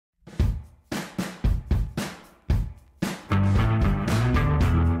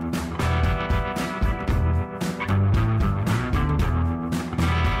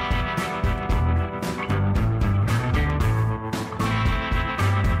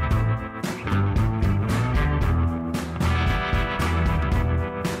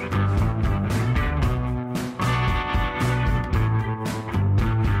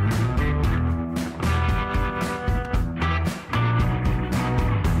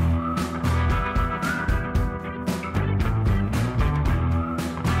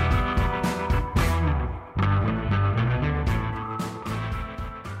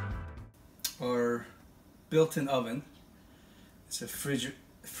built-in oven. It's a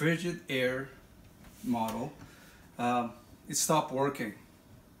Frigidaire model. It stopped working.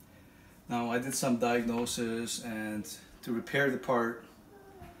 Now I did some diagnosis, and to repair the part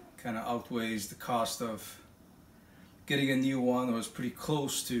kind of outweighs the cost of getting a new one, or it's pretty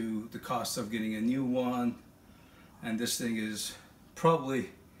close to the cost of getting a new one. And this thing is probably,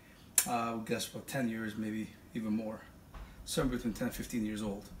 I would guess, about 10 years, maybe even more. Somewhere between 10 and 15 years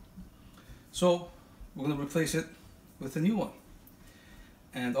old. So we're going to replace it with a new one.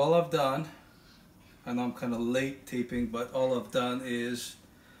 And all I've done, I know I'm kind of late taping, but all I've done is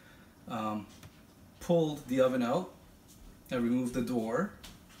pulled the oven out. I removed the door,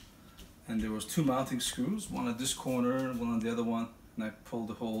 and there was 2 mounting screws, one at this corner, one on the other one, and I pulled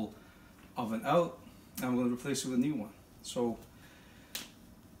the whole oven out, and I'm going to replace it with a new one. So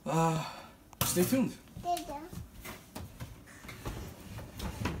stay tuned.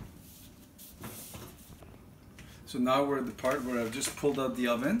 So now we're at the part where I've just pulled out the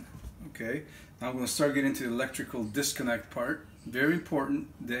oven. Okay, now I'm going to start getting into the electrical disconnect part. Very important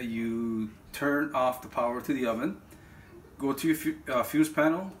that you turn off the power to the oven. Go to your fuse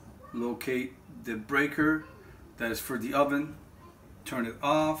panel, locate the breaker that is for the oven, turn it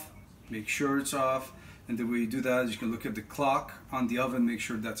off, make sure it's off, and the way you do that is you can look at the clock on the oven, make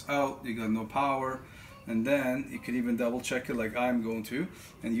sure that's out, you got no power, and then you can even double check it like I'm going to,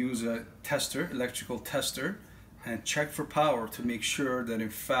 and use a tester, electrical tester, and check for power to make sure that in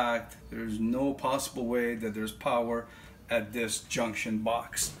fact there's no possible way that there's power at this junction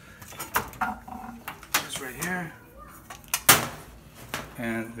box. It's right here,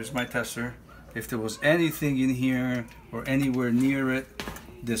 and there's my tester. If there was anything in here or anywhere near it,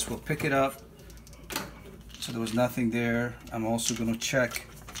 this will pick it up. So there was nothing there. I'm also going to check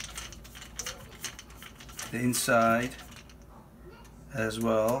the inside as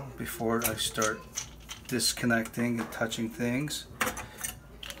well before I start disconnecting and touching things.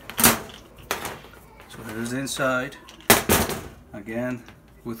 So there's the inside. Again,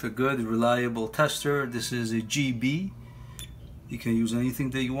 with a good reliable tester. This is a GB. You can use anything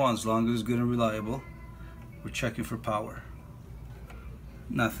that you want as long as it's good and reliable. We're checking for power.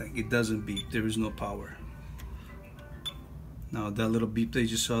 Nothing. It doesn't beep. There is no power. Now that little beep that you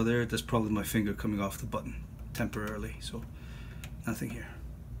just saw there, that's probably my finger coming off the button temporarily. So nothing here.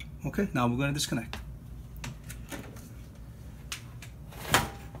 Okay, now we're going to disconnect.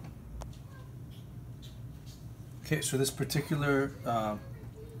 Okay, so this particular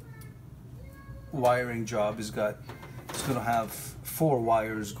wiring job it's going to have 4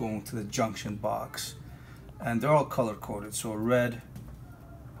 wires going to the junction box, and they're all color coded. So red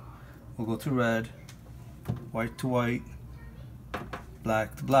will go to red, white to white,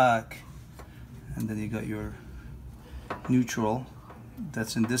 black to black, and then you got your neutral.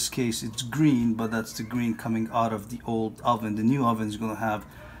 That's, in this case it's green, but that's the green coming out of the old oven. The new oven is going to have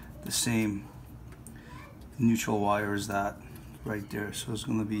the same neutral wire as that right there, so it's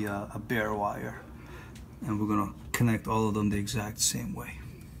going to be a bare wire, and we're going to connect all of them the exact same way.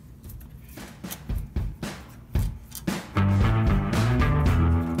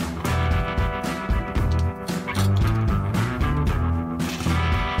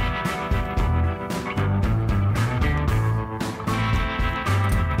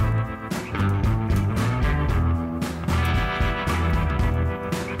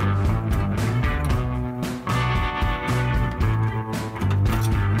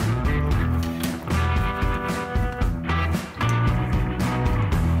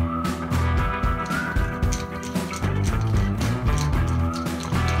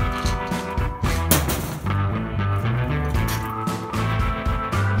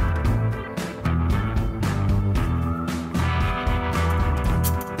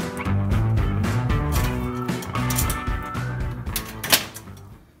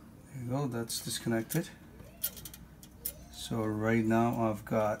 That's disconnected. So right now I've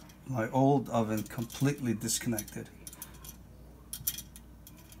got my old oven completely disconnected.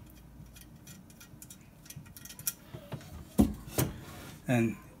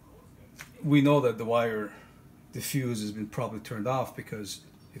 And we know that the fuse has been probably turned off, because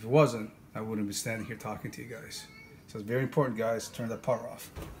if it wasn't, I wouldn't be standing here talking to you guys. So it's very important, guys, to turn that power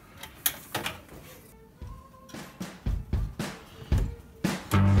off.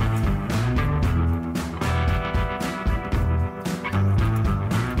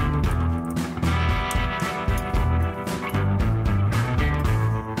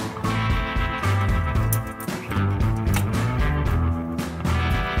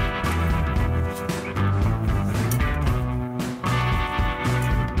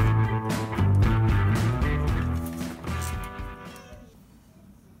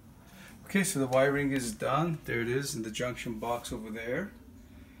 Okay, so the wiring is done. There it is in the junction box over there.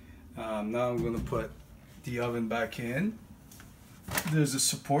 Now I'm going to put the oven back in. There's a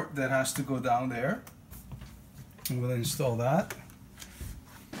support that has to go down there. I'm going to install that.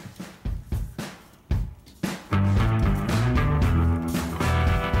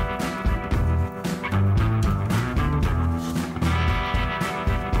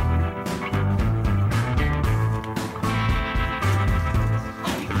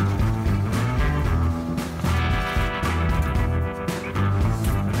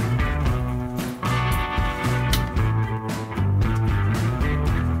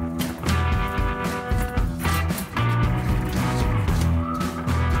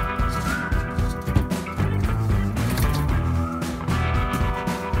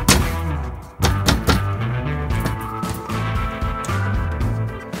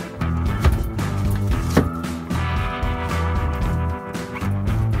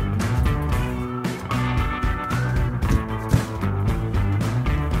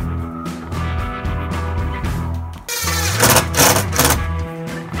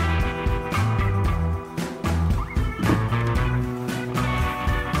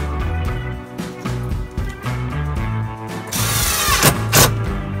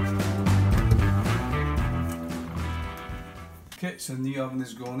 Okay, so the new oven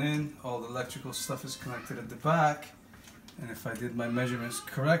is going in, all the electrical stuff is connected at the back, and if I did my measurements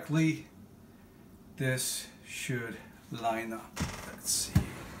correctly, this should line up. Let's see.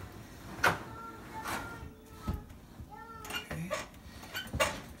 Okay.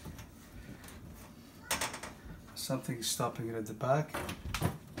 Something's stopping it at the back.